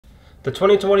The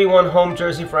 2021 home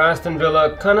jersey for Aston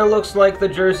Villa kinda looks like the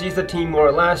jerseys the team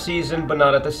wore last season, but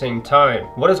not at the same time.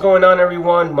 What is going on,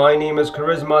 everyone? My name is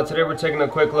Kuhhrizma. Today we're taking a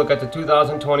quick look at the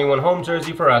 2021 home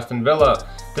jersey for Aston Villa.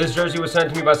 This jersey was sent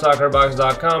to me by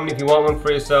soccerbox.com, and if you want one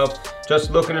for yourself,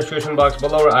 just look in the description box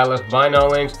below where I left buy now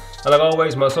links. And like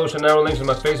always, my social network links on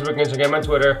my Facebook, Instagram, and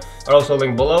Twitter are also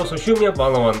linked below, so shoot me a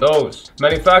follow on those.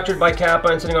 Manufactured by Kappa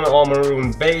and sitting on an all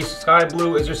maroon base, sky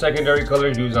blue is your secondary color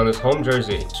used on this home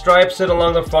jersey. Stripes sit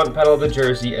along the front pedal of the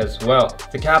jersey as well.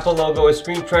 The Kappa logo is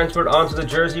screen transferred onto the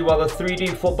jersey, while the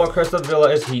 3D football crest of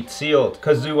Villa is heat sealed.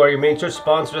 Kazoo are your main shirt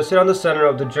sponsor to sit on the center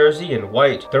of the jersey in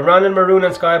white. The rounded maroon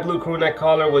and sky blue crew neck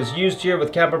collar was used here,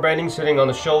 with Kappa branding sitting on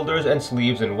the shoulders and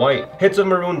sleeves in white. Hits of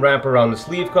maroon wrap around the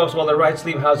sleeve cuffs, while the right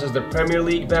sleeve houses the Premier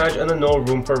League badge and the No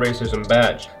Room for Racism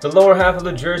badge. The lower half of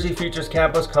the jersey features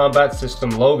Kappa's Combat System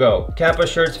logo. Kappa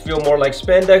shirts feel more like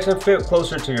spandex and fit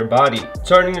closer to your body.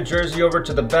 Turning the jersey over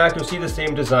to the back, you'll see the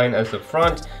same design as the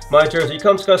front. My jersey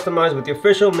comes customized with the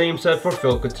official name set for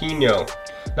Coutinho.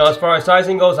 Now, as far as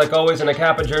sizing goes, like always in a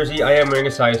Kappa jersey, I am wearing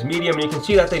a size medium, and you can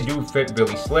see that they do fit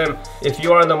really slim. If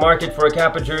you are on the market for a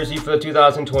Kappa jersey for the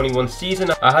 2021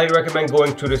 season, I highly recommend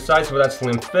going true to size for that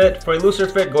slim fit. For a looser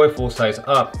fit, go a full size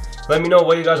up. Let me know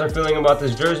what you guys are feeling about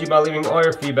this jersey by leaving all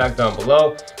your feedback down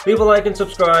below. Leave a like and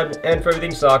subscribe, and for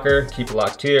everything soccer, keep it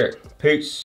locked here. Peace.